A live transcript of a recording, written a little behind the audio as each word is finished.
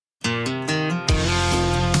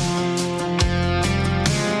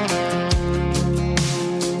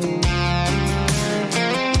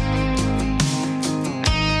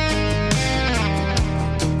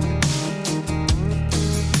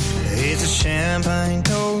champagne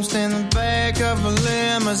toast in the back of a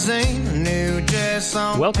limousine, a new jazz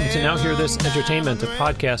song. Welcome to Now Hear This Entertainment, a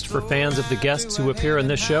podcast for fans of the guests who appear in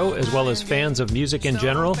this show, as well as fans of music in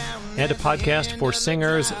general, and a podcast for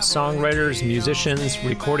singers, songwriters, musicians,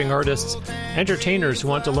 recording artists, entertainers who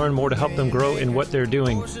want to learn more to help them grow in what they're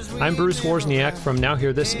doing. I'm Bruce Wozniak from Now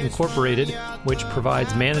Hear This Incorporated, which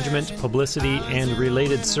provides management, publicity, and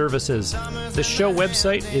related services. The show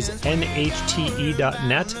website is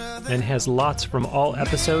NHTE.net and has lots from all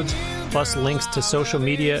episodes, plus links to social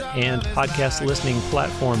media and podcast listening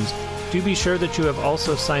platforms. Do be sure that you have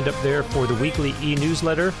also signed up there for the weekly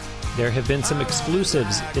e-newsletter. There have been some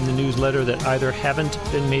exclusives in the newsletter that either haven't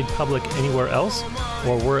been made public anywhere else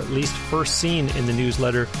or were at least first seen in the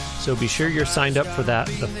newsletter, so be sure you're signed up for that.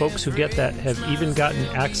 The folks who get that have even gotten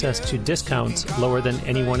access to discounts lower than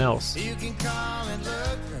anyone else.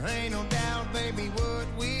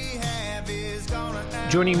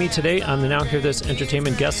 Joining me today on the Now Hear This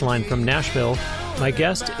Entertainment guest line from Nashville, my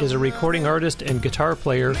guest is a recording artist and guitar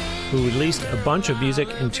player who released a bunch of music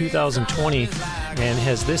in 2020 and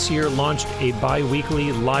has this year launched a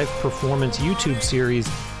bi-weekly live performance YouTube series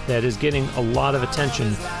that is getting a lot of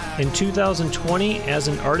attention. In 2020, as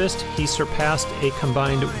an artist, he surpassed a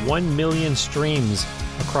combined 1 million streams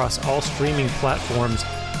across all streaming platforms.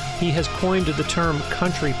 He has coined the term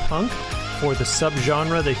country punk for the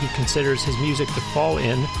subgenre that he considers his music to fall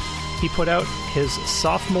in. He put out his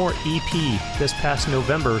sophomore EP this past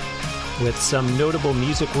November with some notable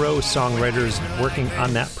Music Row songwriters working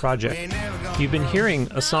on that project. You've been hearing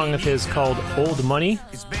a song of his called Old Money.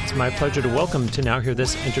 It's my pleasure to welcome to Now Hear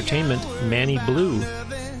This Entertainment, Manny Blu.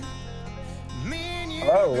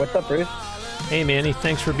 Hello, what's up, Bruce? Hey, Manny,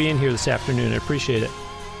 thanks for being here this afternoon. I appreciate it.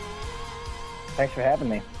 Thanks for having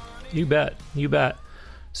me. You bet, you bet.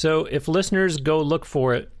 So if listeners go look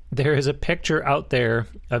for it, there is a picture out there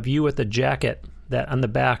of you with a jacket that on the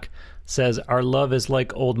back says, "Our love is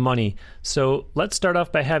like old money." So let's start off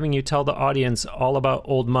by having you tell the audience all about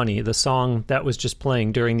Old Money, the song that was just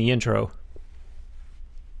playing during the intro.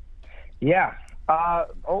 Yeah.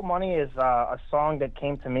 Old Money is a song that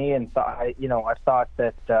came to me and I thought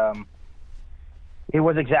that it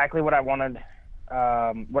was exactly what I wanted.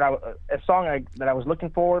 A song that I was looking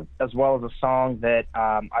for, as well as a song that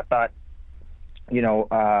I thought,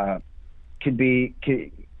 could be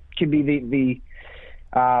the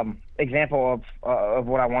example of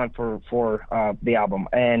what I wanted for the album.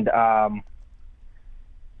 And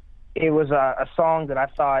it was a song that I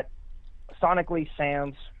thought sonically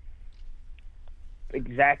sounds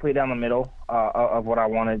exactly down the middle of what I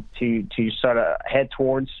wanted to sort of head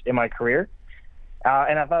towards in my career.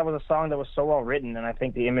 And I thought it was a song that was so well written, and I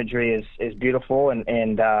think the imagery is beautiful,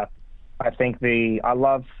 and I think I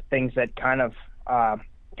love things that kind of are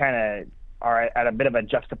at a bit of a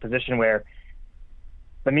juxtaposition where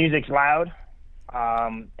the music's loud,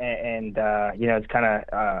 and it's kind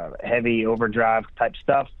of heavy overdrive type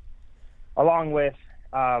stuff, along with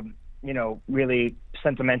really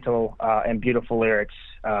sentimental and beautiful lyrics,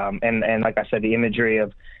 and like I said, the imagery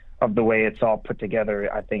of the way it's all put together,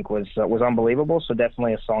 I think was unbelievable. So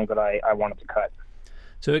definitely a song that I wanted to cut.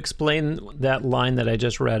 So explain that line that I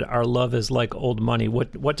just read, "Our love is like old money."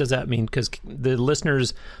 What does that mean? Because the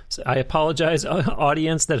listeners, I apologize,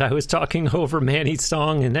 audience, that I was talking over Manny's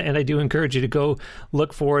song, and I do encourage you to go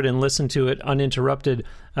look for it and listen to it uninterrupted.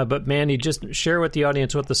 But Manny, just share with the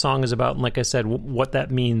audience what the song is about, and like I said, what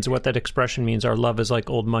that means, what that expression means, "Our love is like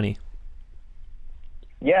old money."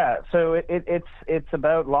 Yeah, so it's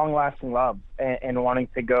about long-lasting love and wanting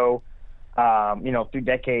to go, through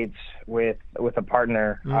decades with a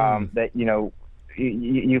partner that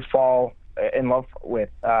you fall in love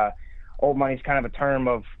with. Old money is kind of a term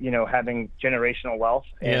of having generational wealth,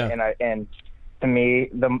 and to me,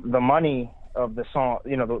 the money of the song,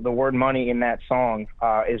 the word money in that song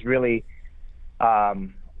is really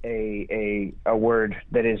a word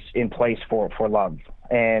that is in place for love,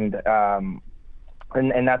 and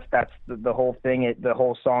that's the whole thing. The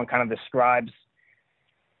whole song kind of describes,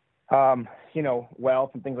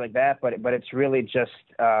 wealth and things like that, but it's really just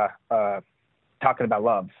talking about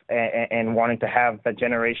love and wanting to have that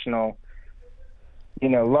generational,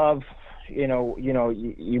 love.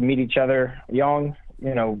 You meet each other young,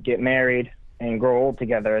 get married and grow old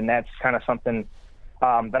together, and that's kind of something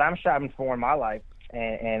that I'm striving for in my life,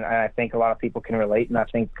 and I think a lot of people can relate, and I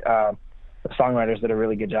think the songwriters did a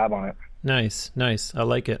really good job on it. Nice. I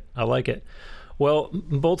like it. Well,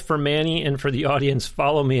 both for Manny and for the audience,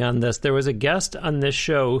 follow me on this. There was a guest on this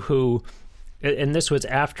show who, and this was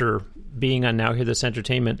after being on Now Hear This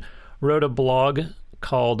Entertainment, wrote a blog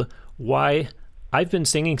called "Why I've Been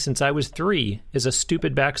Singing Since I Was 3 is a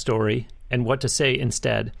Stupid Backstory, and what to say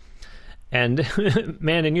instead. And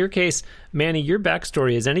man, in your case, Manny, your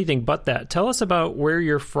backstory is anything but that. Tell us about where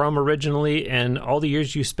you're from originally and all the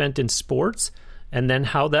years you spent in sports, and then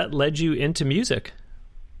how that led you into music.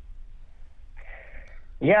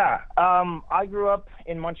 Yeah, I grew up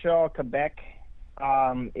in Montreal, Quebec,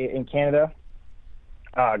 in Canada.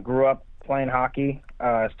 Grew up playing hockey.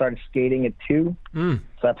 Started skating at 2,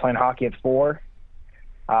 started playing hockey at 4.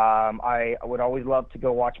 I would always love to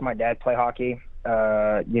go watch my dad play hockey,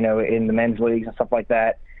 in the men's leagues and stuff like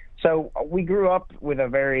that. So we grew up with a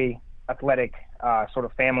very athletic sort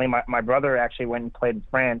of family. My brother actually went and played in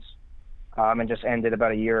France and just ended about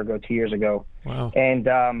 2 years ago. Wow.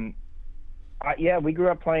 And we grew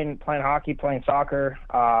up playing hockey, playing soccer.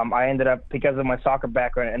 I ended up, because of my soccer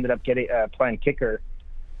background, I ended up getting playing kicker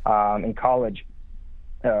in college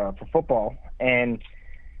for football, and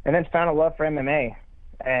then found a love for MMA,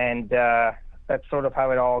 and that's sort of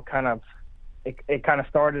how it all kind of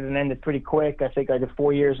started and ended pretty quick. I think I did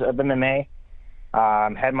 4 years of MMA,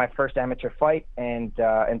 had my first amateur fight, and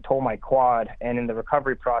tore my quad, and in the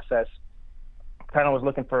recovery process, kind of was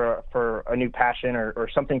looking for a new passion or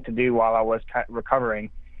something to do while I was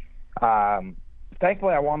recovering.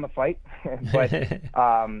 Thankfully, I won the fight, but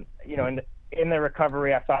in the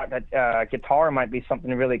recovery, I thought that guitar might be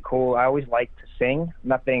something really cool. I always liked to sing,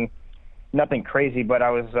 nothing crazy, but I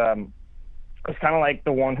was kind of like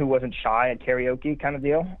the one who wasn't shy at karaoke kind of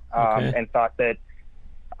deal, and thought that.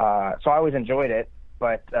 So I always enjoyed it.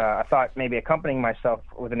 But I thought maybe accompanying myself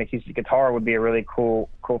with an acoustic guitar would be a really cool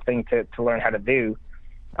thing to learn how to do,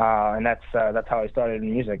 and that's how I started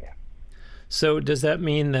in music. So does that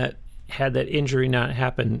mean that had that injury not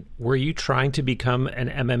happened, were you trying to become an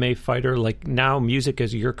MMA fighter? Like, now music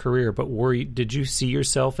is your career, but did you see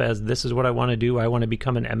yourself as, this is what I want to do? I want to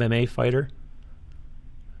become an MMA fighter?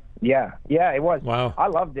 Yeah, it was. Wow. I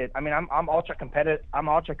loved it. I mean, I'm ultra competitive.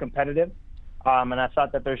 And I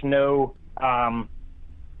thought that there's no kind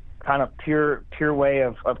of pure way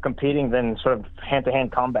of competing than sort of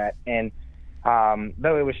hand-to-hand combat. And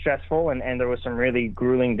though it was stressful and there was some really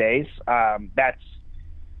grueling days, that's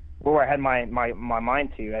where I had my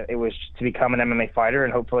mind to. It was to become an MMA fighter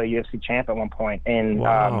and hopefully a UFC champ at one point. And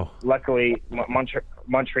luckily,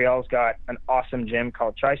 Montreal's got an awesome gym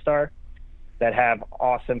called TriStar that have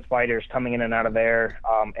awesome fighters coming in and out of there,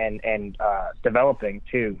 and developing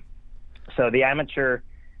too. So the amateur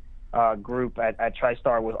group at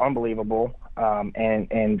TriStar was unbelievable,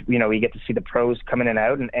 and we get to see the pros come in and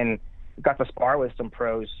out, and got to spar with some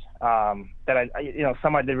pros that I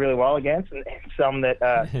some I did really well against, and some that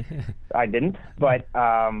I didn't. But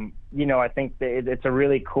I think that it's a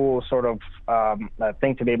really cool sort of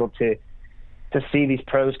thing to be able to see these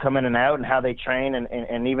pros come in and out and how they train,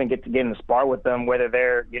 and even get in the spar with them, whether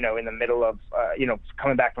they're in the middle of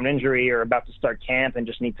coming back from injury or about to start camp and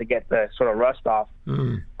just need to get the sort of rust off.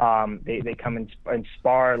 They come and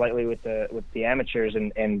spar lightly with the amateurs,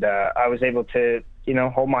 and I was able to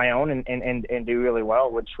hold my own and do really well,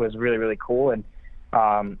 which was really, really cool. And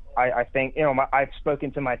I think I've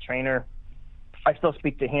spoken to my trainer. I still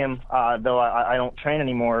speak to him, though I don't train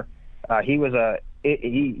anymore. He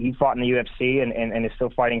fought in the UFC and is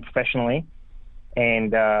still fighting professionally,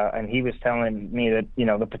 and he was telling me that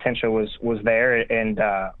the potential was there, and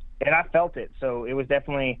I felt it. So it was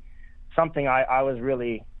definitely something I was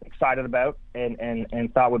really excited about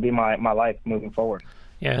and thought would be my life moving forward.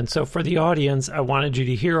 Yeah, and so for the audience, I wanted you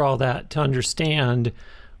to hear all that to understand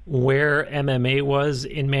where MMA was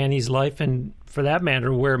in Manny's life, and for that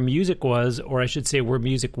matter, where music was, or I should say where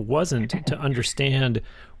music wasn't, to understand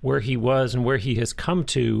where he was and where he has come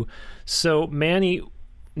to. So, Manny,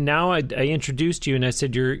 now I introduced you and I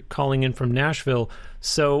said you're calling in from Nashville.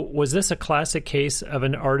 So was this a classic case of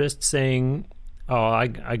an artist saying, oh, I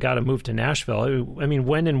got to move to Nashville? I mean,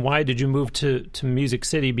 when and why did you move to Music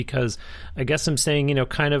City? Because I guess I'm saying,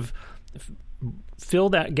 kind of fill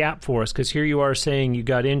that gap for us, because here you are saying you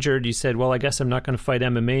got injured. You said, well, I guess I'm not going to fight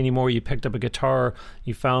MMA anymore. You picked up a guitar.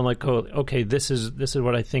 You found like, oh, okay, this is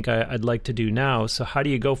what I think I'd like to do now. So how do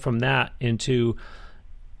you go from that into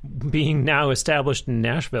being now established in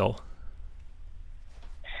Nashville?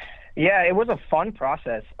 Yeah, it was a fun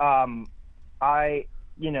process. I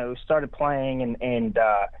started playing and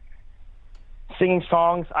singing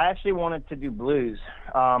songs. I actually wanted to do blues.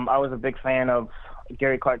 I was a big fan of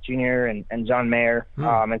Gary Clark Jr. and John Mayer,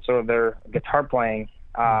 and sort of their guitar playing,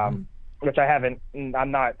 which I haven't.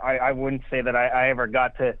 I wouldn't say that I ever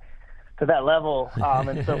got to that level.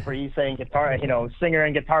 And so for you saying guitar, singer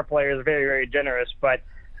and guitar player is very, very generous. But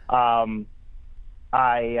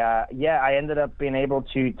I ended up being able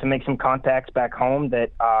to make some contacts back home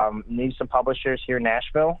that knew some publishers here in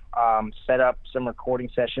Nashville, set up some recording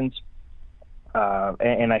sessions,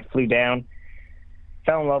 and I flew down,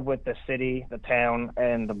 fell in love with the city, the town,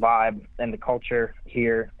 and the vibe and the culture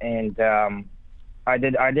here, and I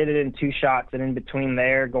did it in 2 shots, and in between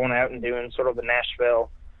there, going out and doing sort of the Nashville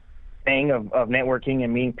thing of networking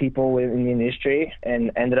and meeting people in the industry,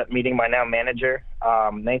 and ended up meeting my now manager,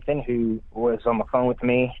 Nathan, who was on the phone with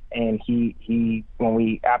me, and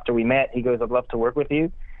after we met, he goes, "I'd love to work with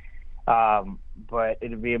you, but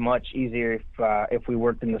it'd be much easier if we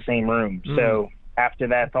worked in the same room." So after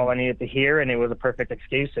that's all I needed to hear, and it was a perfect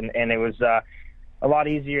excuse, and it was a lot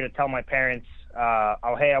easier to tell my parents,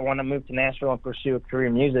 "Oh, hey, I want to move to Nashville and pursue a career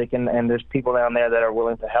in music, and there's people down there that are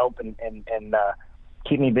willing to help and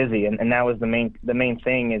keep me busy." And that was the main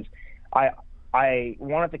thing. Is I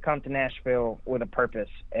wanted to come to Nashville with a purpose,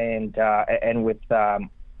 and with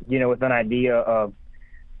with an idea of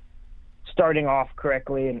starting off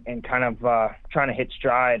correctly and kind of trying to hit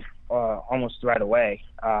stride almost right away.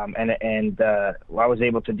 And I was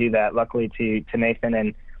able to do that, luckily, to Nathan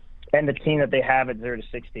and the team that they have at 0 to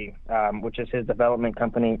 60, which is his development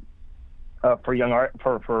company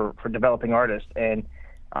for developing artists. And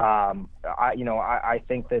I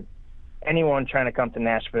think that anyone trying to come to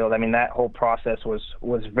Nashville, I mean, that whole process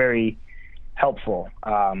was very helpful.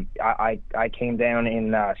 I came down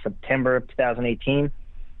in September of 2018,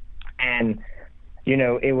 and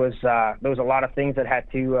it was there was a lot of things that had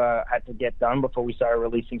to get done before we started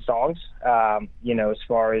releasing songs. As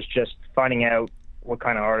far as just finding out what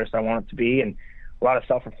kind of artist I wanted to be, and a lot of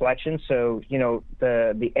self-reflection. So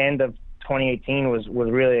the end of 2018 was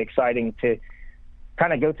really exciting to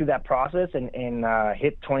kind of go through that process and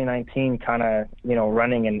hit 2019 kind of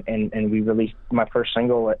running, and we released my first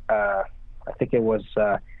single I think it was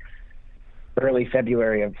early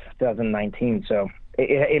February of 2019. So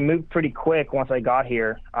it moved pretty quick once I got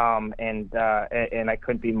here, and I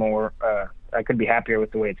couldn't be happier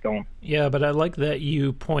with the way it's going. Yeah, but I like that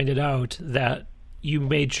you pointed out that you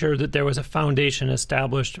made sure that there was a foundation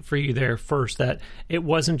established for you there first, that it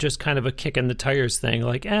wasn't just kind of a kick in the tires thing,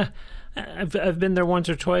 like, I've been there once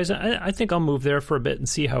or twice. I think I'll move there for a bit and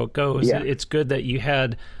see how it goes. Yeah. It's good that you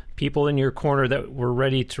had people in your corner that were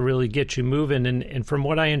ready to really get you moving. And from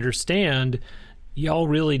what I understand, y'all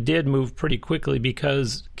really did move pretty quickly,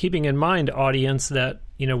 because keeping in mind, audience, that,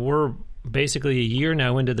 we're basically a year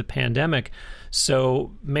now into the pandemic.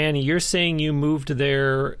 So, Manny, you're saying you moved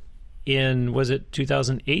there in, was it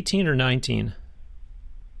 2018 or 19?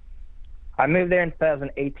 I moved there in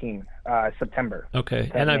 2018, September.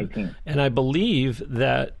 Okay, and I believe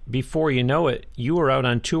that before you know it, you were out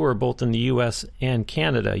on tour both in the U.S. and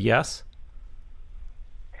Canada. Yes.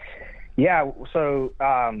 Yeah. So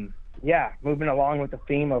moving along with the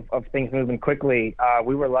theme of things moving quickly,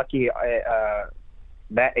 we were lucky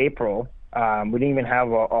that April. We didn't even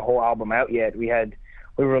have a whole album out yet. We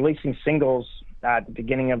were releasing singles at the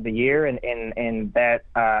beginning of the year, and that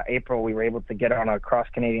April we were able to get on a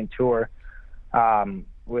cross-Canadian tour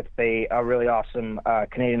with a really awesome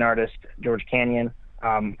Canadian artist, George Canyon,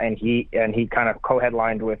 and he kind of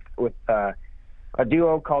co-headlined with a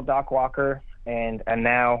duo called Doc Walker and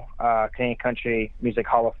now Canadian Country Music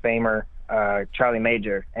Hall of Famer Charlie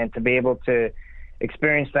Major. And to be able to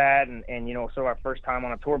experience that and so our first time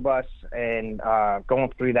on a tour bus and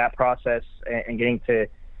going through that process and getting to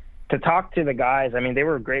talk to the guys. I mean, they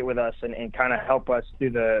were great with us and kind of help us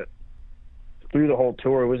through the whole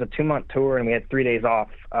tour. It was a 2-month tour, and we had 3 days off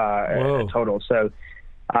total. So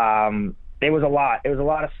it was a lot. It was a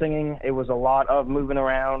lot of singing. It was a lot of moving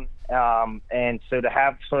around. And so to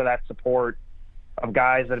have sort of that support of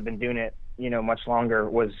guys that have been doing it, much longer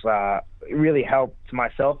was it really helped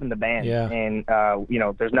myself and the band. Yeah. And,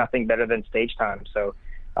 there's nothing better than stage time. So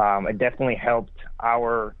it definitely helped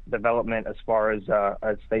our development as far as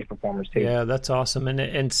stage performers too. Yeah, that's awesome.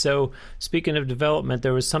 And so speaking of development,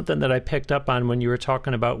 there was something that I picked up on when you were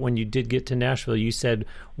talking about when you did get to Nashville. You said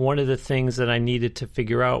one of the things that I needed to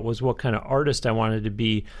figure out was what kind of artist I wanted to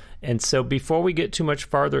be. And so before we get too much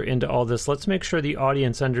farther into all this, let's make sure the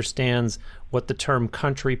audience understands what the term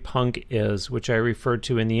country punk is, which I referred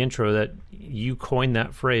to in the intro, that you coined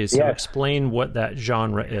that phrase. So explain what that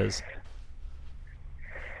genre is.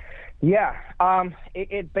 Yeah,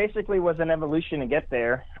 it basically was an evolution to get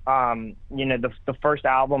there. The first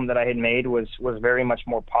album that I had made was very much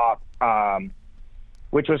more pop,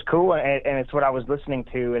 which was cool, and it's what I was listening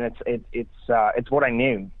to, and it's what I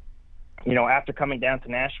knew. After coming down to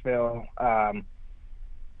Nashville,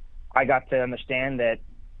 I got to understand that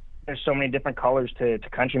there's so many different colors to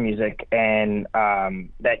country music, and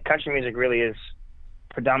that country music really is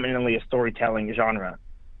predominantly a storytelling genre,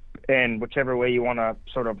 and whichever way you want to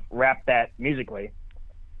sort of wrap that musically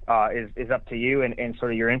is up to you and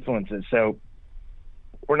sort of your influences. So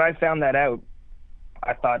when I found that out,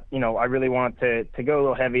 I thought, I really wanted to go a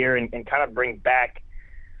little heavier and kind of bring back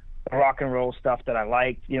the rock and roll stuff that I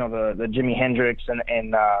liked, the Jimi Hendrix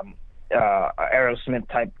and Aerosmith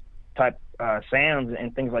type sounds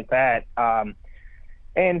and things like that.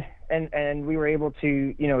 And we were able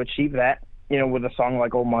to, achieve that, with a song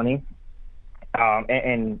like Old Money.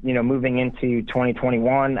 And moving into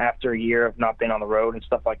 2021 after a year of not being on the road and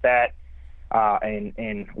stuff like that,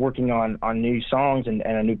 and working on new songs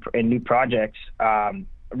and new projects, I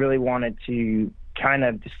really wanted to kind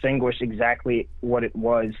of distinguish exactly what it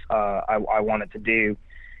was I wanted to do,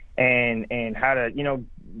 and how to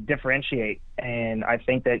differentiate. And I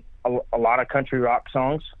think that a lot of country rock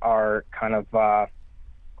songs are kind of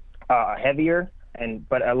heavier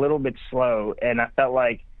but a little bit slow, and I felt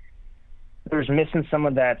like there's missing some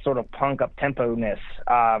of that sort of punk up tempo-ness,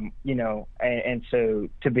 and so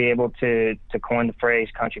to be able to coin the phrase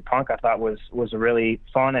country punk, I thought was a really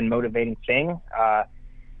fun and motivating thing.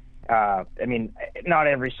 I mean, not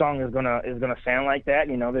every song is gonna sound like that.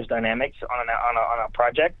 There's dynamics on a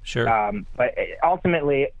project. Sure. But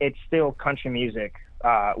ultimately, it's still country music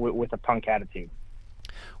with a punk attitude.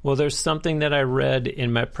 Well, there's something that I read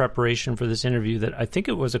in my preparation for this interview that I think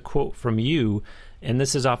it was a quote from you, and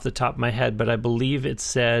this is off the top of my head, but I believe it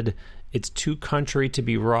said, "It's too country to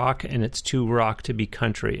be rock, and it's too rock to be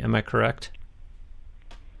country." Am I correct?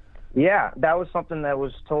 Yeah, that was something that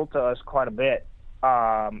was told to us quite a bit.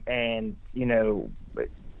 And,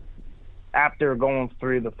 after going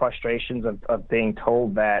through the frustrations of being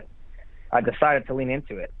told that, I decided to lean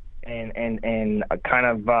into it and kind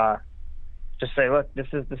of just say, look, this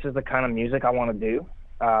is the kind of music I want to do.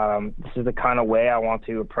 This is the kind of way I want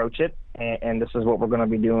to approach it, and this is what we're going to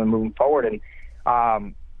be doing moving forward. And,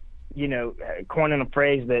 coining a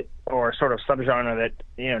phrase that, or sort of subgenre that,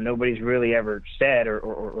 nobody's really ever said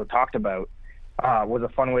or talked about, was a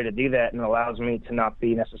fun way to do that, and allows me to not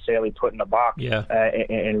be necessarily put in a box. Yeah.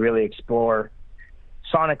 And really explore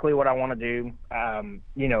sonically what I want to do.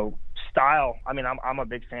 Style. I mean, I'm a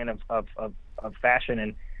big fan of fashion,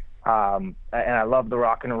 and I love the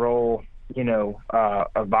rock and roll,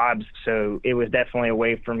 vibes. So it was definitely a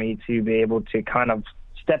way for me to be able to kind of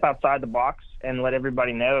step outside the box and let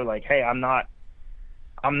everybody know, like, hey, I'm not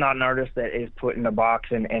an artist that is put in a box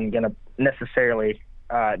and gonna necessarily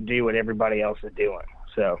do what everybody else is doing.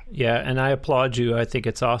 So yeah, and I applaud you. I think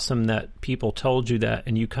it's awesome that people told you that,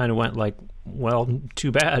 and you kind of went like, well,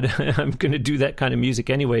 too bad. I'm going to do that kind of music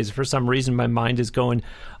anyways. For some reason, my mind is going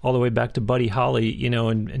all the way back to Buddy Holly,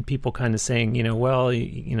 and people kind of saying, well,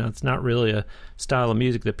 it's not really a style of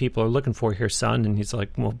music that people are looking for here, son. And he's like,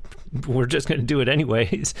 well, we're just going to do it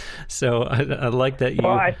anyways. So I like that.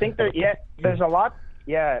 Well, I think there's a lot.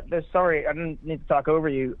 Yeah, sorry, I didn't need to talk over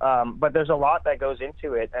you, but there's a lot that goes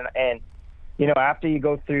into it, and after you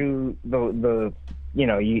go through the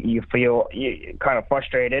you feel kind of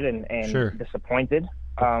frustrated and Sure. disappointed.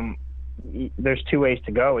 There's two ways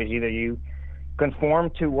to go. Is either you conform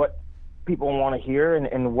to what people want to hear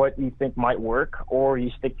and what you think might work, or you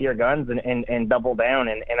stick to your guns and double down.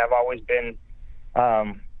 And I've always been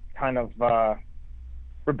kind of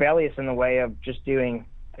rebellious in the way of just doing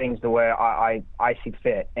things the way I see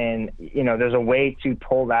fit. And, there's a way to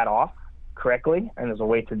pull that off correctly, and there's a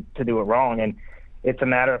way to do it wrong. And it's a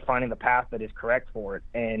matter of finding the path that is correct for it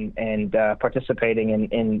and participating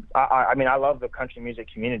in I mean, I love the country music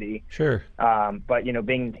community. Sure. But,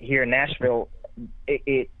 being here in Nashville,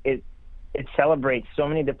 it celebrates so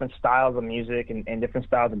many different styles of music and different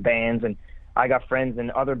styles of bands. And I got friends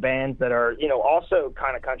in other bands that are, also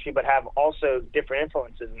kind of country, but have also different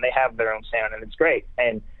influences, and they have their own sound, and it's great.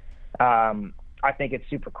 And I think it's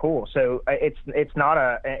super cool. So it's not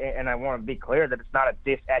and I want to be clear that it's not a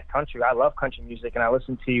diss at country. I love country music, and I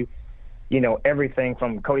listen to, everything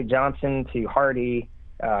from Cody Johnson to Hardy,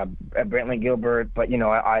 Brantley Gilbert. But,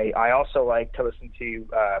 I also like to listen to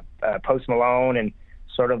Post Malone and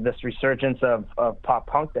sort of this resurgence of pop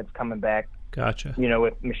punk that's coming back. Gotcha.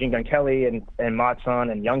 With Machine Gun Kelly and Mod Sun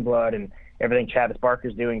and Youngblood and everything Travis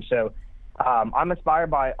Barker's doing. So I'm inspired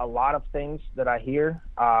by a lot of things that I hear.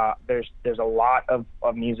 There's a lot of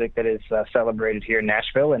music that is celebrated here in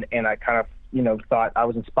Nashville, and I kind of thought I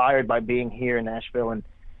was inspired by being here in Nashville and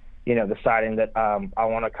deciding that I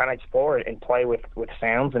want to kind of explore it and play with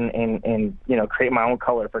sounds and create my own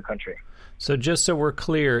color for country. So just so we're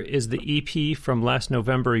clear, is the EP from last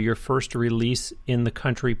November your first release in the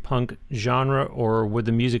country punk genre, or would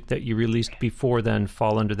the music that you released before then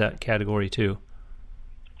fall under that category too?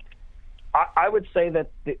 I would say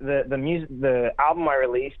that the album I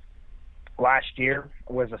released last year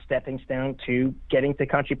was a stepping stone to getting to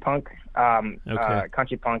country punk.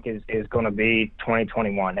 Country punk is going to be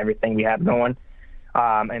 2021. Everything we have going,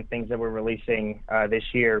 and things that we're releasing this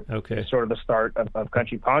year is sort of the start of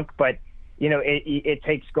country punk. But it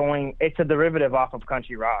takes going. It's a derivative off of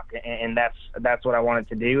country rock, and that's what I wanted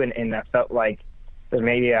to do. And I felt like there's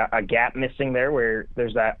maybe a gap missing there, where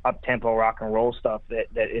there's that up-tempo rock and roll stuff that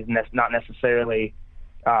is not necessarily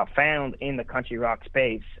found in the country rock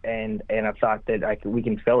space, and I thought that we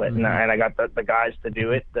can fill it, and I got the guys to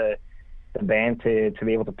do it, the band to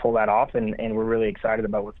be able to pull that off, and we're really excited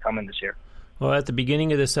about what's coming this year. Well, at the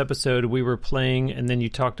beginning of this episode, we were playing, and then you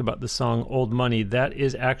talked about the song Old Money. That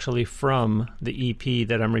is actually from the EP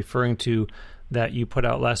that I'm referring to that you put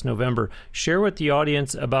out last November. Share with the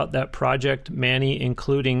audience about that project, Manny,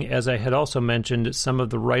 including, as I had also mentioned, some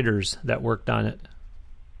of the writers that worked on it.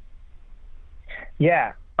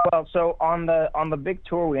 Yeah. Well, so on the big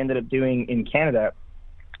tour we ended up doing in Canada,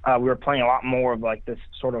 we were playing a lot more of like this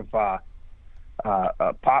sort of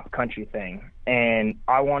pop country thing. And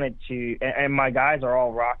I wanted to, and my guys are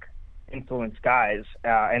all rock influenced guys.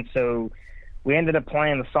 And so we ended up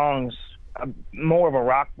playing the songs, more of a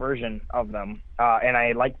rock version of them. And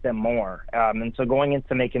I liked them more. And so going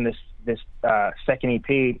into making this second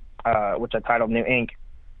EP, which I titled New Ink,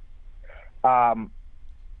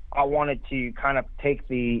 I wanted to kind of take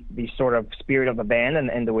the sort of spirit of the band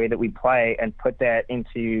and the way that we play and put that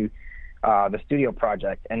into the studio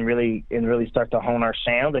project and really start to hone our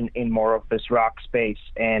sound in more of this rock space.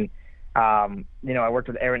 And I worked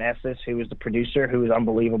with Aaron Estes, who was the producer, who was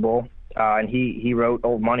unbelievable, and he wrote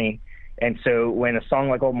Old Money. And so when a song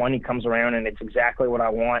like Old Money comes around and it's exactly what I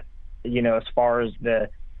want, as far as the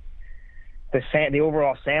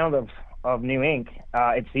overall sound of New Ink,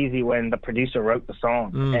 it's easy when the producer wrote the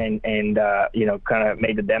song and kind of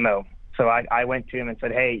made the demo. So I went to him and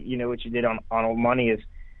said, hey, what you did on Old Money is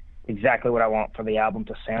exactly what I want for the album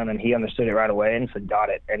to sound. And he understood it right away and said,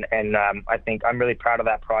 got it. And I think I'm really proud of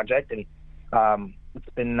that project. And it's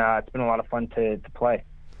been a lot of fun to play.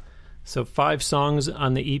 So 5 songs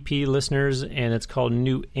on the EP, listeners, and it's called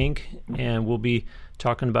New Ink, and we'll be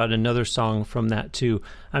talking about another song from that too.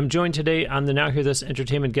 I'm joined today on the Now Hear This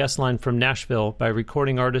Entertainment guest line from Nashville by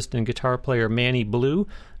recording artist and guitar player Manny Blu.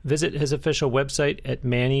 Visit his official website at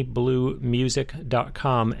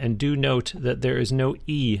mannybluemusic.com, and do note that there is no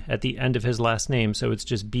E at the end of his last name, so it's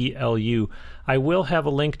just BLU. I will have a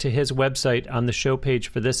link to his website on the show page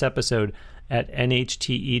for this episode at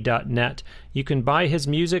NHTE.net. You can buy his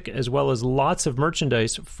music as well as lots of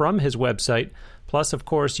merchandise from his website. Plus, of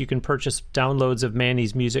course, you can purchase downloads of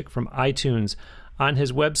Manny's music from iTunes. On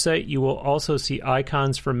his website, you will also see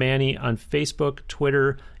icons for Manny on Facebook,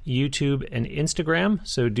 Twitter, YouTube, and Instagram,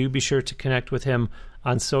 so do be sure to connect with him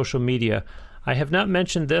on social media. I have not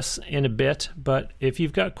mentioned this in a bit, but if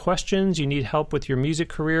you've got questions, you need help with your music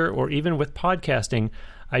career, or even with podcasting,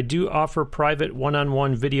 I do offer private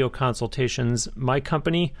one-on-one video consultations. My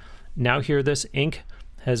company, Now Hear This Inc.,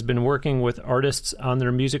 has been working with artists on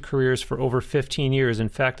their music careers for over 15 years. In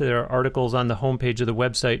fact, there are articles on the homepage of the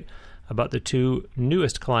website about the 2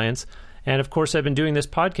 newest clients. And of course, I've been doing this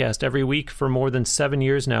podcast every week for more than 7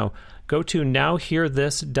 years now. Go to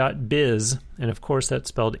nowhearthis.biz, and of course that's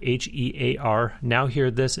spelled HEAR,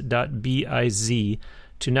 nowhearthis.biz,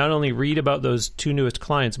 to not only read about those 2 newest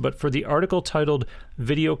clients, but for the article titled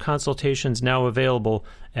Video Consultations Now Available,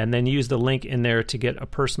 and then use the link in there to get a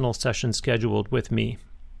personal session scheduled with me.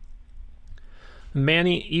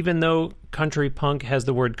 Manny, even though country punk has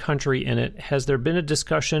the word country in it, has there been a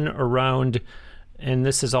discussion around, and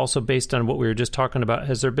this is also based on what we were just talking about,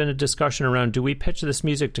 has there been a discussion around, do we pitch this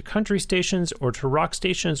music to country stations or to rock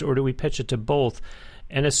stations, or do we pitch it to both?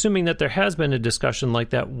 And assuming that there has been a discussion like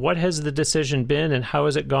that, what has the decision been, and how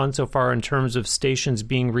has it gone so far in terms of stations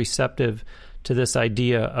being receptive to this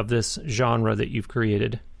idea of this genre that you've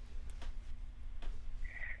created?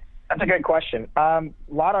 That's a good question. A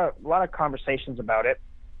lot of conversations about it.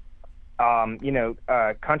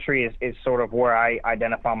 Country is sort of where I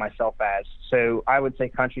identify myself as. So I would say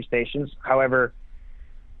country stations. However,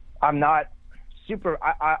 I'm not super.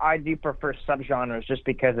 I do prefer subgenres just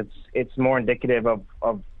because it's more indicative of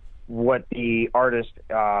what the artist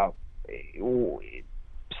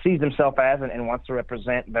sees himself as and wants to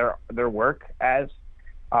represent their work as.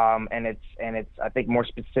 And it's I think more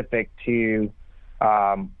specific to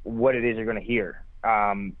what it is you're going to hear.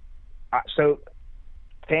 So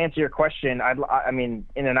to answer your question, I mean,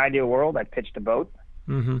 in an ideal world, I'd pitch to both.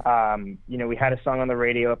 Mm-hmm. We had a song on the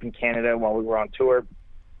radio up in Canada while we were on tour,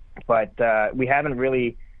 but we haven't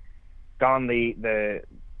really gone the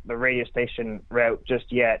the radio station route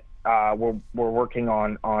just yet. We're working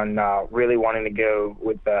on really wanting to go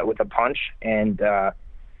with a punch, and I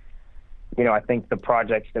think the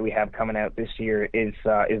projects that we have coming out this year is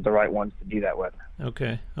the right ones to do that with.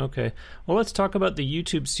 Okay. Well, let's talk about the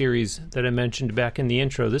YouTube series that I mentioned back in the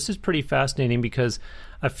intro. This is pretty fascinating because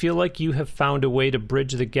I feel like you have found a way to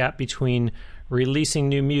bridge the gap between releasing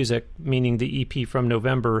new music, meaning the EP from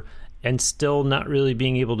November, and still not really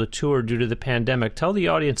being able to tour due to the pandemic. Tell the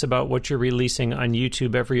audience about what you're releasing on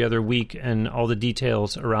YouTube every other week and all the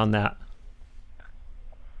details around that.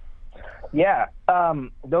 Yeah,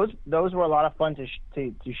 those were a lot of fun to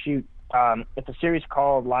shoot. It's a series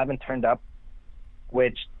called Live and Turned Up,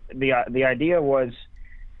 which the idea was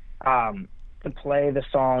to play the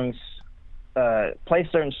songs, play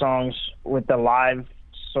certain songs with the live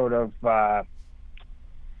sort of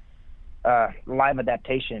live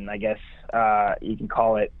adaptation, I guess you can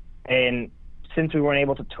call it. And since we weren't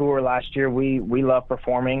able to tour last year, we love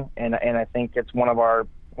performing, and I think it's one of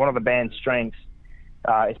the band's strengths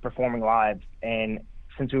is performing live. And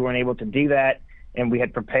since we weren't able to do that, and we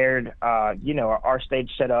had prepared our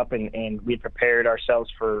stage set up, and we had prepared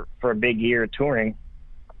ourselves for a big year of touring,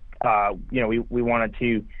 we wanted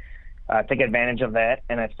to take advantage of that.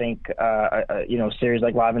 And I think a series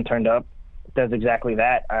like Live and Turned Up does exactly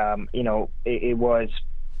that. It was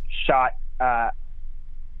shot around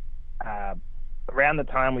the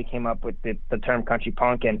time we came up with the term country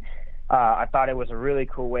punk, and I thought it was a really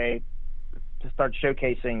cool way to start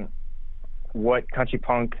showcasing what country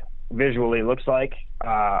punk visually looks like,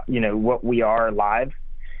 what we are live.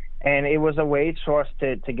 And it was a way for us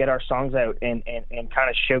to get our songs out and kind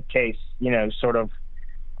of showcase, sort of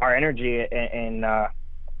our energy and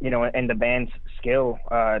the band's skill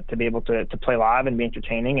to be able to play live and be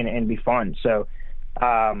entertaining and be fun. So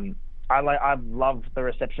I've loved the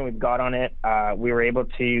reception we've got on it. We were able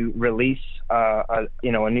to release a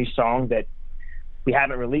new song that we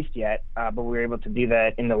haven't released yet, but we were able to do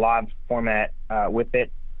that in the live format with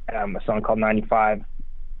it. A song called 95,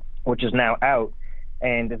 which is now out,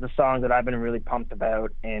 and it's a song that I've been really pumped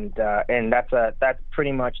about, and that's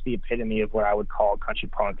pretty much the epitome of what I would call country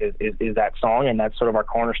punk is that song, and that's sort of our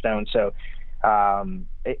cornerstone. So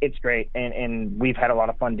it's great, and we've had a lot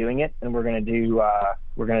of fun doing it, and we're gonna do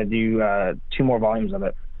 2 more volumes of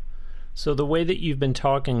it. So the way that you've been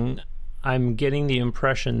talking, I'm getting the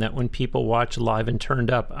impression that when people watch Live and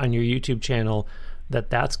Turned Up on your YouTube channel,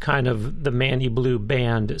 that's kind of the Manny Blu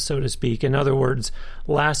band, so to speak. In other words,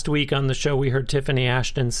 last week on the show, we heard Tiffany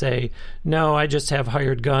Ashton say, no, I just have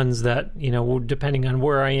hired guns that, depending on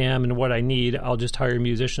where I am and what I need, I'll just hire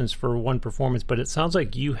musicians for one performance. But it sounds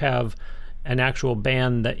like you have an actual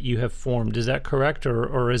band that you have formed. Is that correct?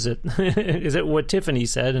 Or is it is it what Tiffany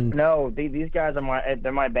said? And no, these guys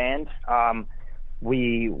they're my band.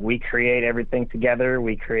 We create everything together.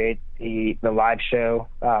 We create the live show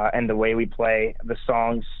and the way we play the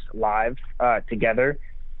songs live together.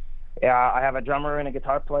 I have a drummer and a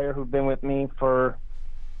guitar player who've been with me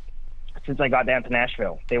since I got down to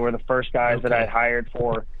Nashville. They were the first guys that I hired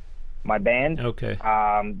for my band. Okay.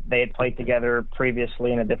 They had played together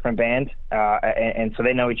previously in a different band, and so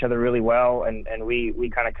they know each other really well, and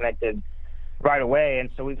we kind of connected right away.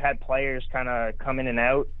 And so we've had players kind of come in and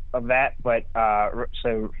out of that, but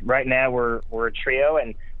so right now we're a trio,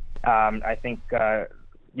 and I think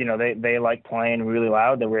they like playing really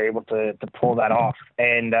loud, that we're able to pull that off.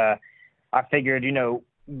 And I figured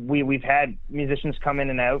we've had musicians come in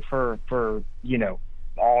and out for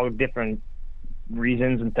all different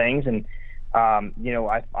reasons and things, and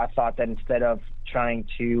I thought that instead of trying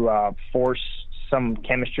to force some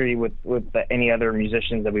chemistry with any other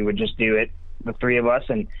musicians, that we would just do it, the 3 of us,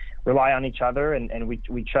 and rely on each other, and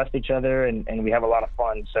we trust each other, and we have a lot of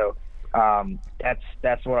fun. So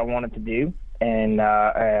that's what I wanted to do, and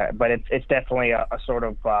but it's definitely a sort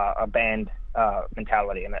of a band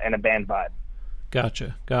mentality and a band vibe.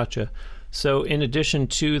 Gotcha. So in addition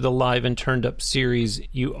to the Live and Turned Up series,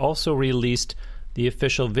 you also released the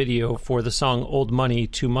official video for the song Old Money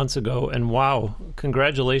 2 months ago, and wow,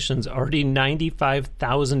 congratulations, already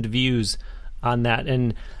 95,000 views on that.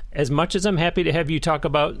 And as much as I'm happy to have you talk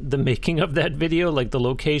about the making of that video, like the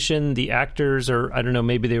location, the actors, or I don't know,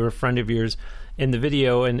 maybe they were a friend of yours in the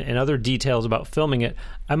video, and other details about filming it,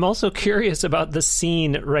 I'm also curious about the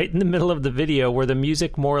scene right in the middle of the video where the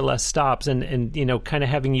music more or less stops, and kind of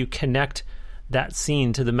having you connect that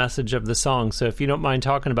scene to the message of the song. So if you don't mind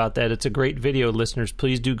talking about that, it's a great video, listeners.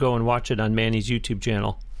 Please do go and watch it on Manny's YouTube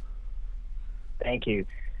channel. Thank you.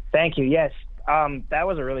 Yes. That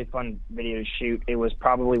was a really fun video to shoot. It was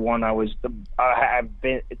probably one it's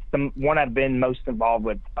the one I've been most involved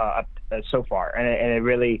with so far, and it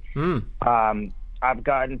really. I've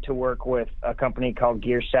gotten to work with a company called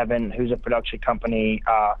Gear 7, who's a production company,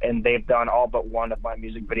 and they've done all but one of my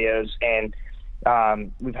music videos, and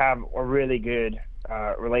we've had a really good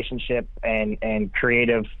relationship and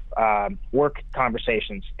creative work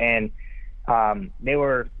conversations, and they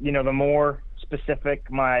were, the more specific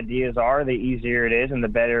my ideas are, the easier it is, and the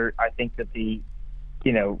better I think that the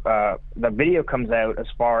video comes out as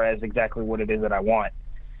far as exactly what it is that I want.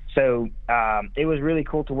 So it was really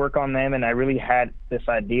cool to work on them, and I really had this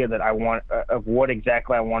idea that I want of what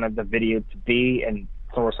exactly I wanted the video to be and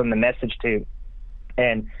sort of the message to.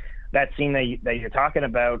 And that scene that you're talking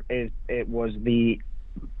about was the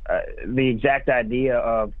exact idea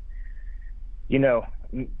of,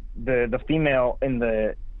 the female in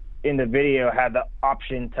the video had the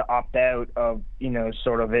option to opt out of,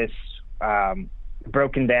 sort of this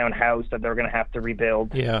broken down house that they're going to have to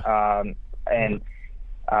rebuild. Yeah. And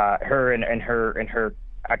her and her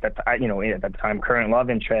at the time current love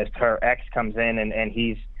interest, her ex, comes in and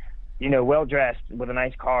he's well dressed with a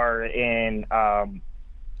nice car and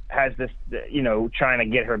has this trying to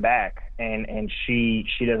get her back, and she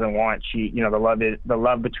doesn't want, the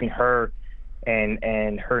love between her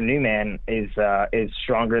and her new man is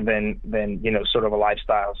stronger than sort of a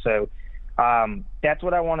lifestyle. So that's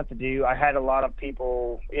what I wanted to do. I had a lot of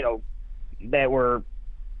people that were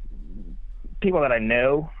people that I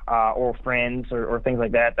know or friends or things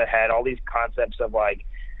like that had all these concepts of like,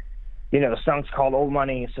 the song's called Old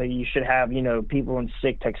Money, so you should have, people in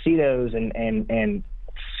sick tuxedos and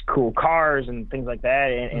cool cars and things like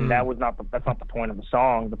that. And that's not the point of the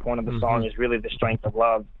song. The point of the song is really the strength of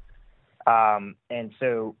love. And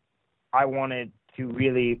so I wanted to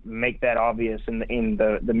really make that obvious in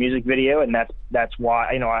the music video. And that's why,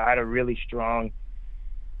 I had a really strong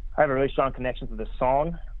connection to the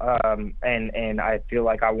song, and I feel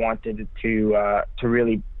like I wanted to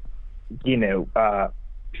really,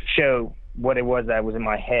 show what it was that was in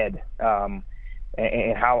my head, and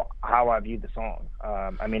how I viewed the song.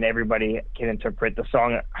 I mean, everybody can interpret the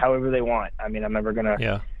song however they want. I mean, I'm never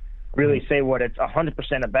gonna really say what it's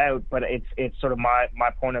 100% about, but it's sort of my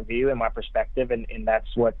point of view and my perspective, and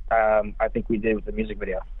that's what I think we did with the music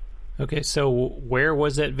video. Okay, so where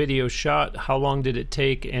was that video shot? How long did it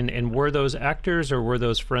take? And were those actors or were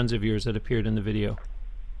those friends of yours that appeared in the video?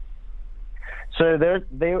 So those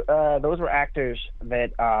were actors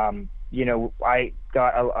that, I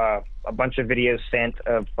got a bunch of videos sent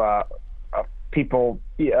of people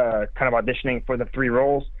kind of auditioning for the 3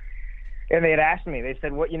 roles. And they had asked me, they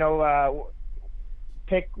said,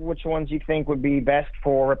 pick which ones you think would be best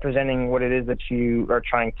for representing what it is that you are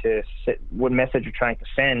trying to what message you're trying to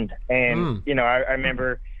send. And I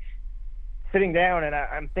remember sitting down and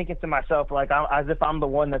I'm thinking to myself, like, as if I'm the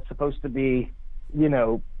one that's supposed to be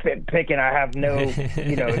picking. I have no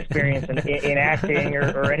experience in acting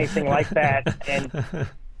or anything like that. And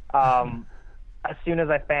as soon as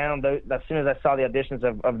I saw the auditions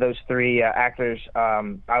of those 3 actors,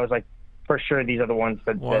 I was like, for sure these are the ones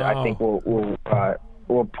that I think will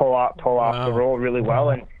pull off the role really well.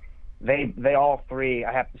 And they all 3,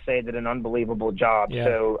 I have to say, did an unbelievable job. Yeah.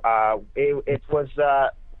 So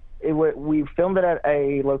we filmed it at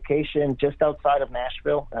a location just outside of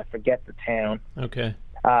Nashville. I forget the town. Okay.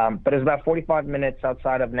 But it was about 45 minutes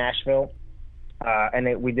outside of Nashville,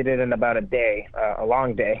 and we did it in about a day, a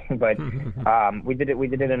long day. But we did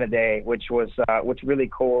it in a day, which was really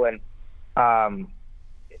cool. And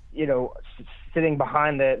sitting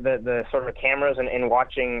behind the sort of cameras and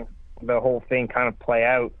watching the whole thing kind of play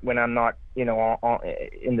out when I'm not, in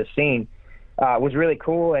the scene, was really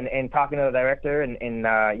cool. And talking to the director and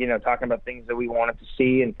talking about things that we wanted to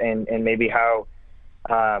see and maybe how,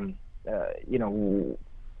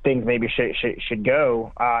 things maybe should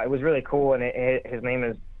go. It was really cool. And his name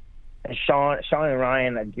is Sean and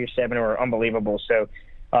Ryan at Gear 7 were unbelievable. So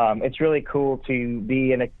it's really cool to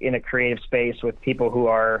be in a creative space with people who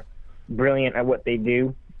are brilliant at what they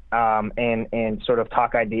do, and sort of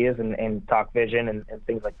talk ideas and talk vision and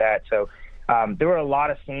things like that. So there were a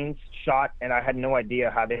lot of scenes shot, and I had no idea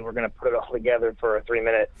how they were going to put it all together for a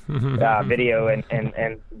 3-minute video, and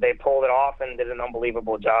they pulled it off and did an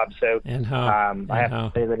unbelievable job. So I have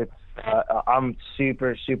to say that I'm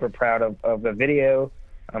super, super proud of the video.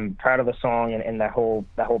 I'm proud of the song and that whole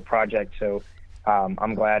project. So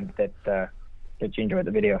I'm glad that you enjoyed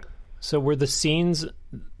the video. So were the scenes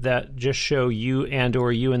that just show you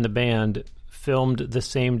or you and the band filmed the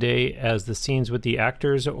same day as the scenes with the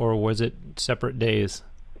actors, or was it separate days?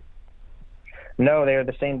 No, they were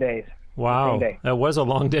the same days. Wow, that was a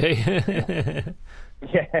long day.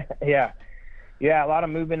 Yeah. A lot of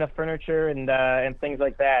movement of furniture and things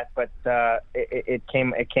like that, but it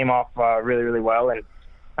came off really, really well,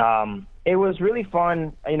 and it was really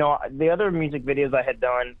fun. You know, the other music videos I had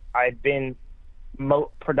done, I'd been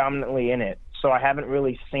predominantly in it, so I haven't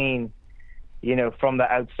really seen, you know, from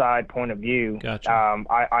the outside point of view. Gotcha.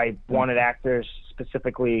 I wanted actors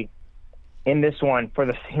specifically in this one for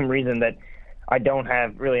the same reason that I don't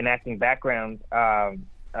have really an acting background.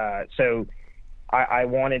 So I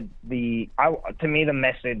wanted to me, the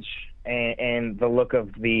message and the look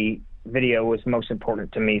of the video was most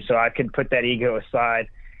important to me. So I could put that ego aside,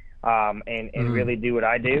 and really do what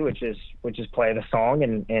I do, which is play the song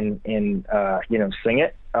and you know, sing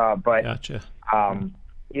it. But, gotcha.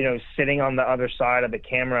 You know, sitting on the other side of the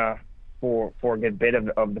camera for a good bit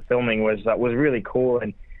of the filming was really cool.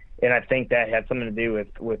 And I think that had something to do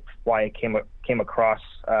with why it came across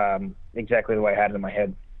exactly the way I had it in my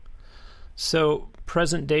head. So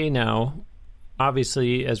present day now,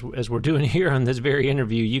 obviously, as we're doing here on this very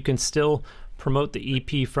interview, you can still promote the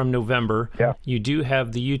EP from November. Yeah. You do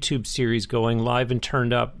have the YouTube series going, Live and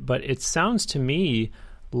Turned Up, but it sounds to me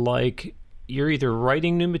like you're either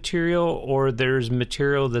writing new material or there's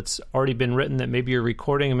material that's already been written that maybe you're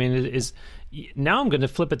recording. I mean, now I'm going to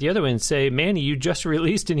flip it the other way and say, Manny, you just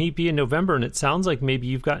released an EP in November, and it sounds like maybe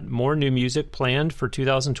you've got more new music planned for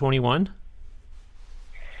 2021.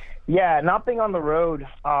 Yeah, not being on the road,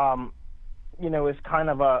 you know, is kind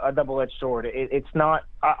of a double-edged sword. It's not.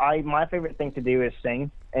 My favorite thing to do is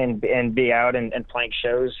sing and be out and playing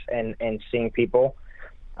shows and seeing people,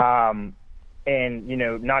 and you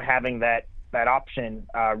know, not having that option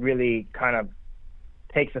really kind of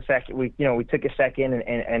takes a second. We took a second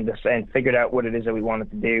and figured out what it is that we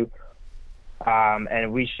wanted to do,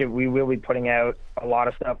 and we will be putting out a lot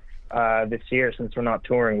of stuff this year since we're not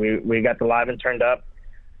touring. We got the Live and Turned Up.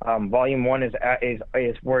 Volume 1 is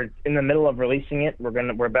we're in the middle of releasing it.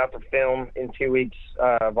 We're about to film in 2 weeks.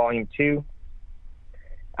 Volume 2.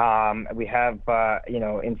 We have you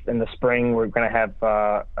know, in the spring we're going to have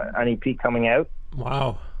an EP coming out.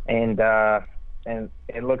 Wow. And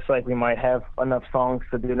it looks like we might have enough songs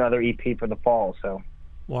to do another EP for the fall. So.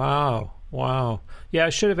 Wow. Yeah, I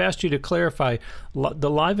should have asked you to clarify. The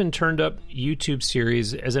Live and Turned Up YouTube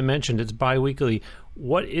series, as I mentioned, it's bi-weekly.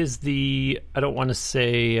 What is the, I don't want to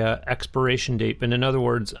say expiration date, but in other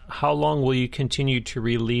words, how long will you continue to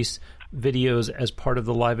release videos as part of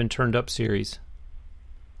the Live and Turned Up series?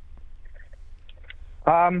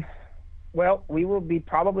 Well, we will be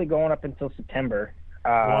probably going up until September.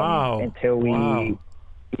 Wow. Until we,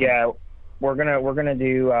 yeah, we're gonna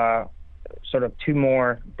do sort of 2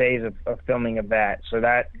 more days of filming of that. So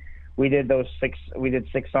that we did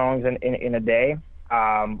 6 songs in a day,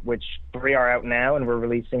 which 3 are out now, and we're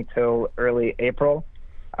releasing till early April.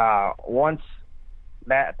 Once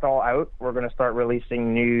that's all out, we're going to start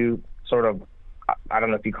releasing new sort of, I don't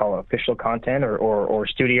know if you call it official content or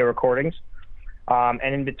studio recordings. And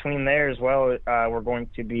in between there as well, we're going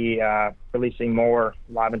to be releasing more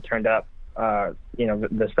Live and Turned Up, you know,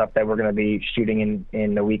 the stuff that we're going to be shooting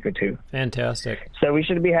in a week or 2. Fantastic. So we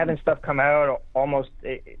should be having stuff come out almost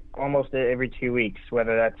every 2 weeks,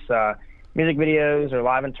 whether that's music videos or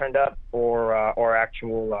Live and Turned Up or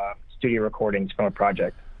actual studio recordings from a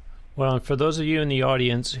project. Well, and for those of you in the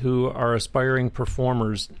audience who are aspiring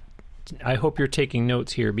performers, I hope you're taking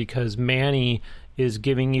notes here, because Manny is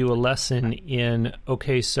giving you a lesson in,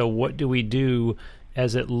 okay, so what do we do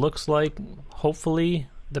as it looks like, hopefully,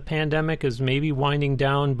 the pandemic is maybe winding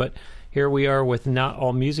down, but here we are with not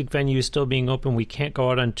all music venues still being open. We can't go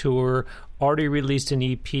out on tour, already released an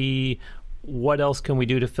EP. What else can we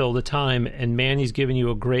do to fill the time? And Manny's giving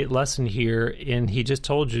you a great lesson here, and he just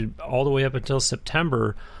told you all the way up until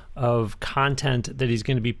September of content that he's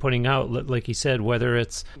going to be putting out, like he said, whether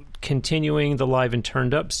it's continuing the Live and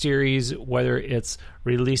Turned Up series, whether it's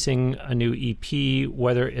releasing a new EP,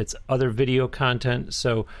 whether it's other video content.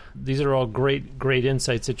 So these are all great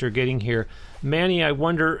insights that you're getting here. Manny, I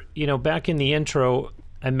wonder, you know, back in the intro,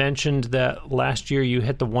 I mentioned that last year you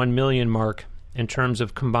hit the 1 million mark in terms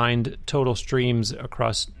of combined total streams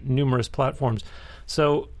across numerous platforms.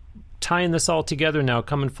 So tying this all together now,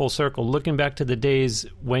 coming full circle, looking back to the days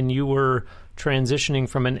when you were transitioning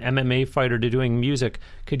from an MMA fighter to doing music,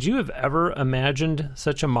 could you have ever imagined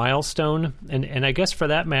such a milestone? And I guess for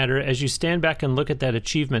that matter, as you stand back and look at that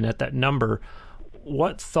achievement, at that number,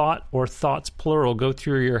 what thought or thoughts, plural, go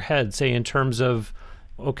through your head, say in terms of,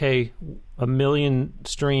 okay, 1 million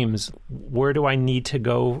streams, where do I need to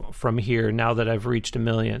go from here now that I've reached 1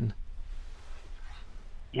 million?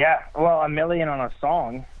 Yeah, well, 1 million on a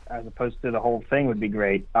song as opposed to the whole thing would be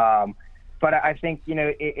great. But I think,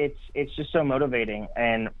 it's just so motivating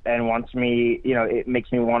and wants me, it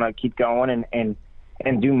makes me want to keep going and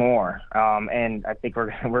do more. And I think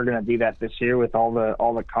we're going to do that this year with all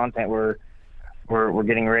the content we're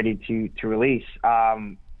getting ready to release.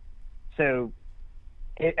 So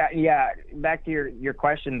back to your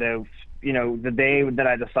question though, the day that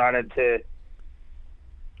I decided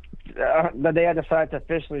to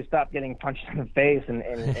officially stop getting punched in the face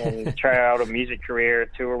and try out a music career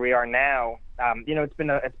to where we are now, it's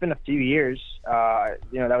been a few years. That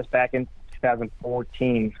was back in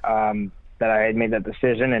 2014 that I had made that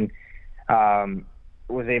decision, and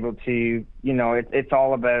was able to, it's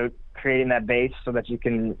all about creating that base so that you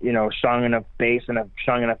can, strong enough base and a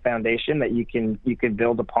strong enough foundation that you could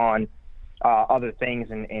build upon other things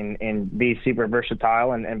and be super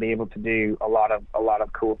versatile and be able to do a lot of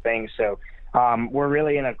cool things. So we're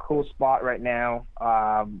really in a cool spot right now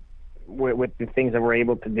with the things that we're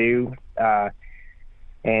able to do,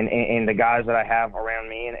 and the guys that I have around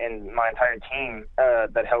me and my entire team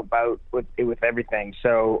that help out with everything.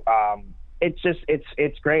 So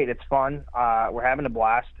it's great. It's fun. We're having a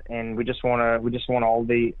blast, and we just want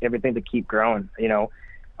everything to keep growing. You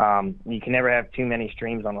can never have too many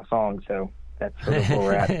streams on a song, so that's sort of where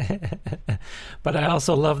we're at. But I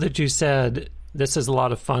also love that you said this is a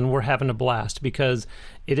lot of fun. We're having a blast, because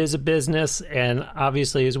it is a business, and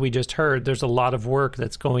obviously, as we just heard, there's a lot of work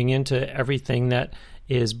that's going into everything that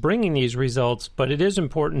is bringing these results. But it is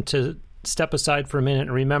important to step aside for a minute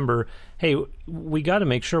and remember, hey, we got to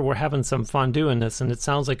make sure we're having some fun doing this. And it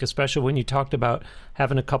sounds like, especially when you talked about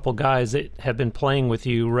having a couple guys that have been playing with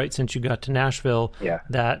you right since you got to Nashville,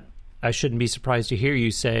 that I shouldn't be surprised to hear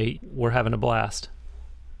you say we're having a blast.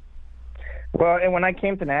 Well, and when I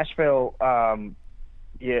came to Nashville, my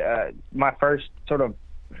first sort of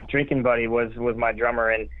drinking buddy was my drummer,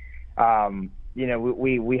 and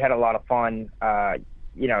we had a lot of fun.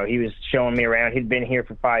 He was showing me around. He'd been here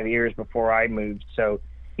for 5 years before I moved, so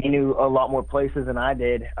he knew a lot more places than I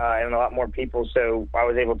did, and a lot more people. So I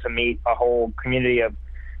was able to meet a whole community of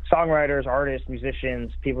songwriters, artists,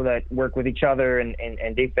 musicians, people that work with each other and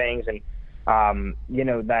do things. And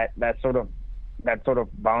that sort of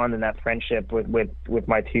bond and that friendship with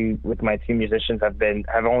my two musicians have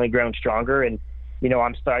only grown stronger. And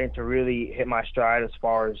I'm starting to really hit my stride as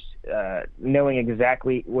far as knowing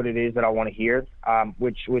exactly what it is that I want to hear,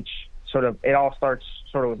 which sort of, it all starts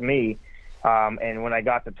sort of with me. And when I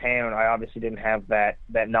got to town, I obviously didn't have that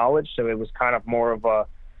knowledge, so it was kind of more of a,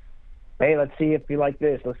 hey, let's see if you like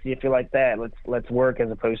this, let's see if you like that, let's work,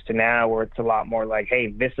 as opposed to now where it's a lot more like,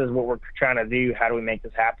 hey, this is what we're trying to do, how do we make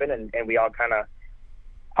this happen? And we all kind of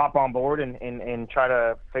hop on board and try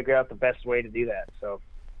to figure out the best way to do that. So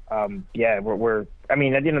we're I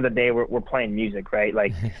mean, at the end of the day, we're playing music, right?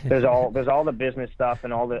 Like there's all the business stuff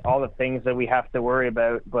and all the things that we have to worry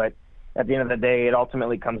about, but at the end of the day, it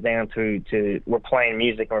ultimately comes down to we're playing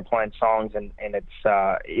music and we're playing songs, and it's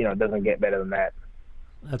it doesn't get better than that.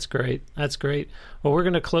 That's great. Well, we're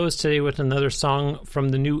going to close today with another song from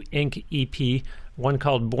the new Ink EP, one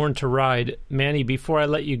called Born to Ride. Manny, before I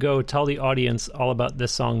let you go, tell the audience all about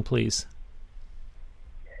this song, please.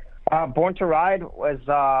 Born to Ride was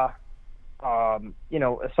a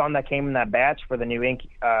song that came in that batch for the new Ink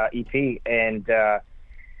EP, and I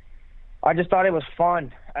just thought it was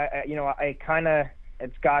fun.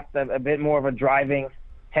 It's got a bit more of a driving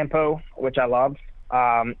tempo, which I love.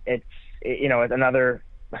 It's another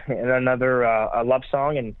a love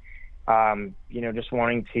song, and just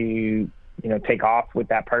wanting to take off with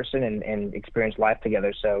that person and experience life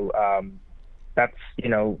together. So that's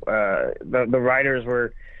the writers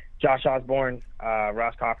were Josh Osborne,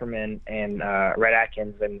 Ross Cofferman, and Red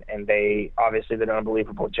Atkins, and they obviously did an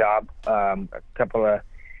unbelievable job. A couple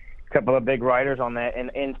of big writers on that,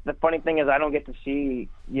 and the funny thing is I don't get to see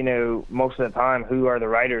most of the time who are the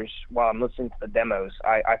writers while I'm listening to the demos.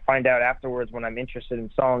 I find out afterwards when I'm interested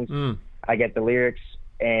in songs. I get the lyrics,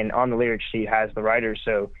 and on the lyric sheet has the writers.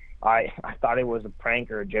 So I thought it was a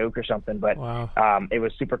prank or a joke or something, but wow. It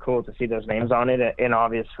was super cool to see those names on it, and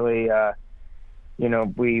obviously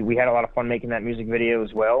we had a lot of fun making that music video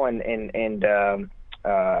as well, and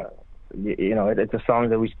it's a song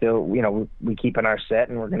that we still, we keep in our set,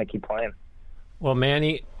 and we're going to keep playing. Well,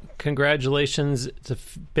 Manny, congratulations.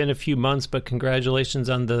 It's been a few months, but congratulations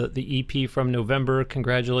on the EP from November.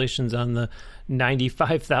 Congratulations on the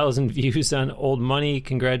 95,000 views on Old Money.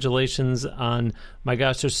 Congratulations on, my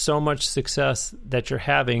gosh, there's so much success that you're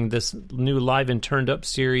having, this new Live and Turned Up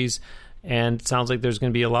series, and it sounds like there's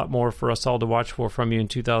going to be a lot more for us all to watch for from you in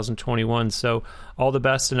 2021. So all the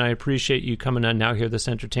best, and I appreciate you coming on Now Hear This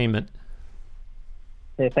Entertainment.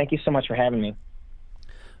 Yeah, thank you so much for having me.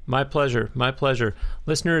 My pleasure. My pleasure.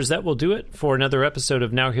 Listeners, that will do it for another episode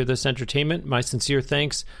of Now Hear This Entertainment. My sincere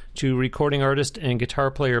thanks to recording artist and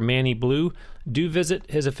guitar player Manny Blu. Do visit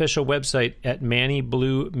his official website at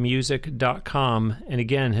mannybluemusic.com. And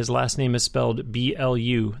again, his last name is spelled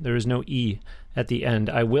B-L-U. There is no E at the end.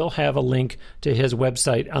 I will have a link to his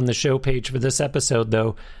website on the show page for this episode,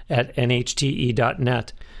 though, at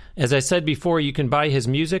NHTE.net. As I said before, you can buy his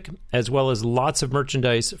music as well as lots of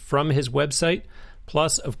merchandise from his website.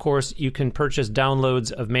 Plus, of course, you can purchase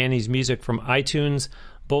downloads of Manny's music from iTunes,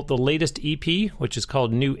 both the latest EP, which is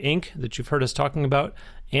called New Ink, that you've heard us talking about,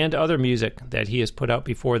 and other music that he has put out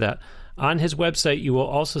before that. On his website, you will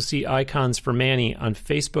also see icons for Manny on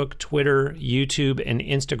Facebook, Twitter, YouTube, and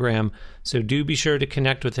Instagram, so do be sure to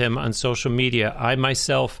connect with him on social media. I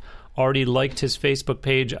myself already liked his Facebook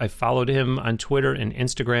page. I followed him on Twitter and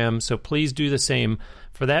Instagram, so please do the same.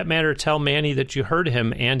 For that matter, tell Manny that you heard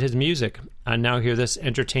him and his music on Now Hear This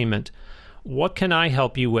Entertainment. What can I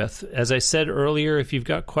help you with? As I said earlier, if you've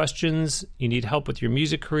got questions, you need help with your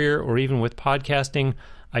music career, or even with podcasting,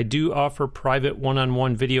 I do offer private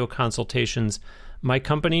one-on-one video consultations. My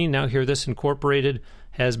company, Now Hear This Incorporated,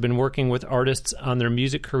 has been working with artists on their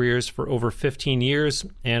music careers for over 15 years,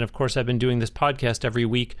 and of course I've been doing this podcast every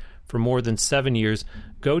week for more than 7 years.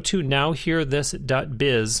 Go to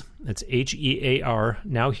nowhearthis.biz, that's H-E-A-R,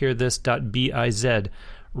 nowhearthis.biz.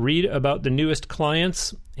 Read about the newest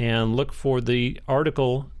clients and look for the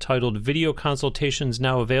article titled Video Consultations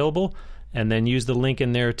Now Available, and then use the link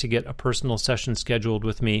in there to get a personal session scheduled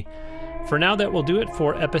with me. For now, that will do it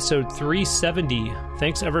for episode 370.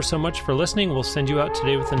 Thanks ever so much for listening. We'll send you out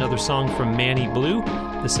today with another song from Manny Blu.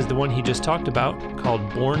 This is the one he just talked about,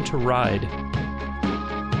 called Born to Ride.